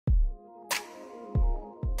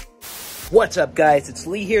What's up, guys? It's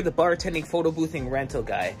Lee here, the bartending, photo boothing, rental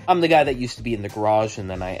guy. I'm the guy that used to be in the garage, and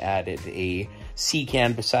then I added a sea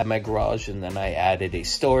can beside my garage, and then I added a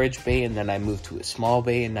storage bay, and then I moved to a small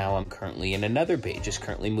bay, and now I'm currently in another bay, just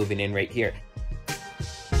currently moving in right here.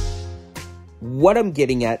 What I'm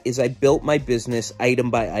getting at is I built my business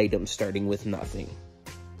item by item, starting with nothing.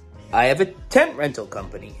 I have a tent rental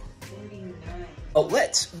company. Oh,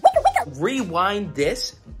 let's rewind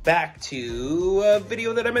this back to a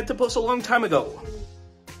video that I meant to post a long time ago.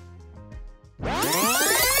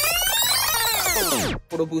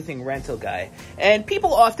 Photo boothing rental guy. And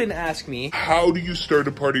people often ask me, how do you start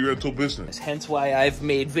a party rental business? Hence why I've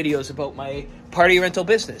made videos about my party rental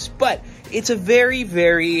business. But it's a very,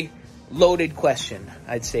 very loaded question,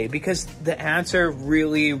 I'd say, because the answer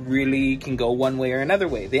really can go one way or another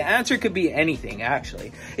way. The answer could be anything,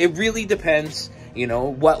 actually. It really depends, you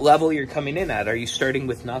know, what level you're coming in at. Are you starting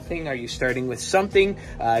with nothing? Are you starting with something?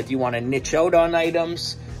 Do you want to niche out on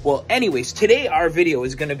items? Well, anyways, today our video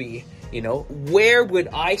is going to be, you know, where would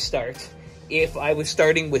I start if I was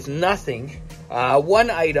starting with nothing, one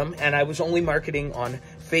item, and I was only marketing on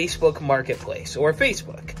Facebook Marketplace or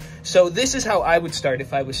Facebook. So this is how I would start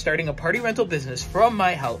if I was starting a party rental business from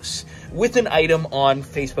my house with an item on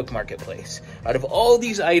Facebook Marketplace. Out of all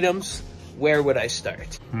these items, where would I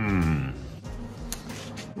start?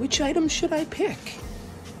 Which item should I pick?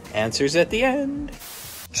 Answers at the end.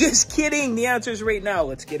 Just kidding, the answer's right now.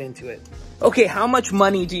 Let's get into it. Okay, how much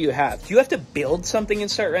money do you have? Do you have to build something and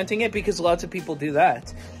start renting it? Because lots of people do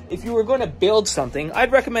that. If you were going to build something,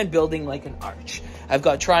 I'd recommend building like an arch. I've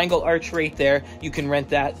got Triangle Arch right there. You can rent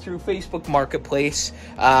that through Facebook Marketplace.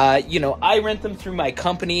 You know, I rent them through my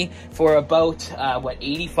company for about,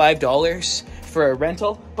 $85 for a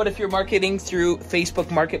rental. But if you're marketing through Facebook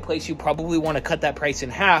Marketplace, you probably want to cut that price in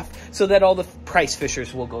half so that all the price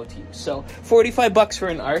fishers will go to you. So 45 bucks for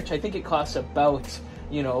an arch. I think it costs about,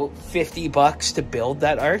 you know, 50 bucks to build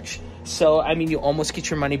that arch. So, I mean, you almost get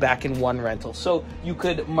your money back in one rental. So you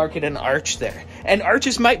could market an arch there. And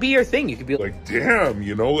arches might be your thing. You could be like, damn,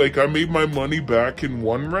 you know, like I made my money back in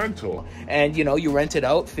one rental. And, you know, you rent it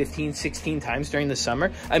out 15, 16 times during the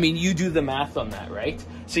summer. I mean, you do the math on that, right?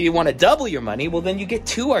 So you want to double your money. Well, then you get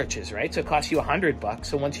two arches, right? So it costs you 100 bucks.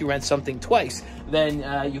 So once you rent something twice,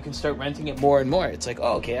 then you can start renting it more and more. It's like,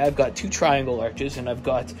 oh, okay, I've got two triangle arches and I've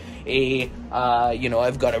got a, you know,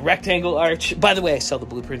 I've got a rectangle arch. By the way, I sell the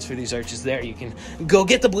blueprints for these arches there. You can go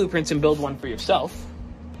get the blueprints and build one for yourself.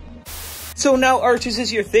 So now arches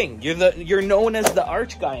is your thing. You're known as the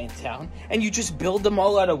arch guy in town, and you just build them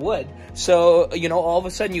all out of wood. So, you know, all of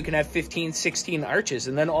a sudden you can have 15, 16 arches,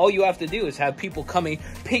 and then all you have to do is have people coming,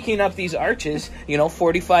 picking up these arches, you know,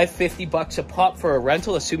 45, 50 bucks a pop for a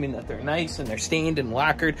rental, assuming that they're nice and they're stained and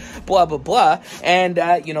lacquered, blah, blah, blah. And,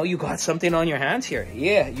 you know, you got something on your hands here.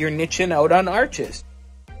 Yeah, you're niching out on arches.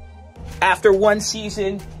 After one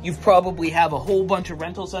season, you've probably have a whole bunch of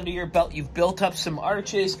rentals under your belt. You've built up some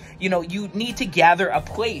arches. You know, you need to gather a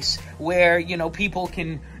place where, you know, people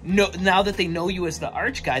can know, now that they know you as the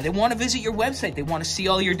arch guy, they want to visit your website. They want to see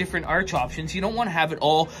all your different arch options. You don't want to have it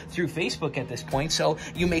all through Facebook at this point. So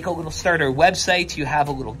you make a little starter website, you have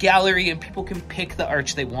a little gallery, and people can pick the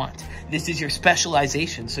arch they want. This is your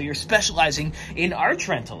specialization. So you're specializing in arch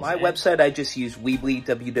rentals. My website, I just use Weebly,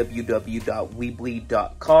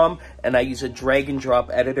 www.weebly.com. And I use a drag and drop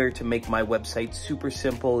editor to make my website super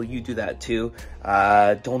simple. You do that too.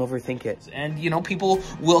 Don't overthink it. And, you know, people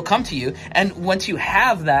will come to you. And once you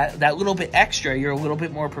have that little bit extra, you're a little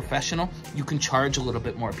bit more professional, you can charge a little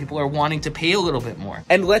bit more. People are wanting to pay a little bit more.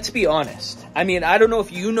 And let's be honest. I mean, I don't know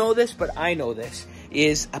if you know this, but I know this.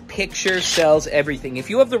 Is a picture sells everything. If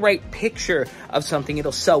you have the right picture of something,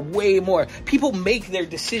 it'll sell way more. People make their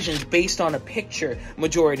decisions based on a picture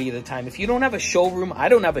majority of the time. If you don't have a showroom, I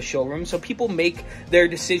don't have a showroom, so people make their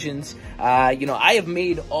decisions. You know, I have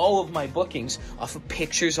made all of my bookings off of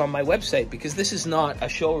pictures on my website because this is not a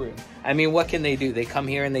showroom. I mean, what can they do? They come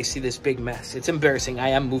here and they see this big mess. It's embarrassing.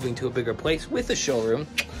 I am moving to a bigger place with a showroom.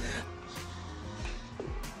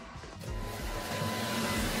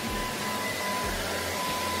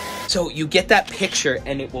 So you get that picture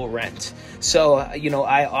and it will rent. So, you know,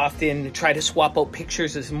 I often try to swap out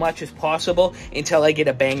pictures as much as possible until I get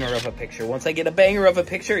a banger of a picture. Once I get a banger of a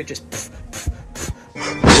picture, it just...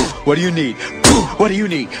 What do you need? What do you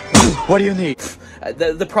need? What do you need?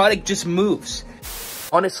 The product just moves.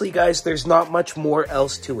 Honestly, guys, there's not much more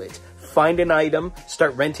else to it. Find an item,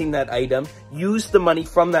 start renting that item, use the money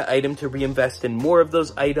from that item to reinvest in more of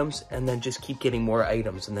those items, and then just keep getting more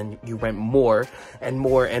items. And then you rent more and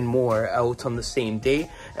more and more out on the same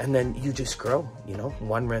day. And then you just grow, you know,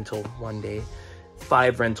 one rental one day,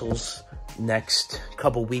 5 rentals next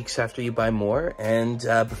couple weeks after you buy more, and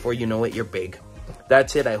before you know it, you're big.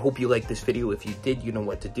 That's it. I hope you liked this video. If you did, you know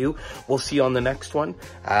what to do. We'll see you on the next one.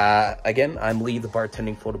 Again, I'm Lee, the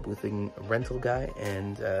bartending, photo boothing rental guy,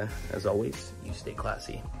 and as always, you stay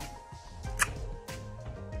classy.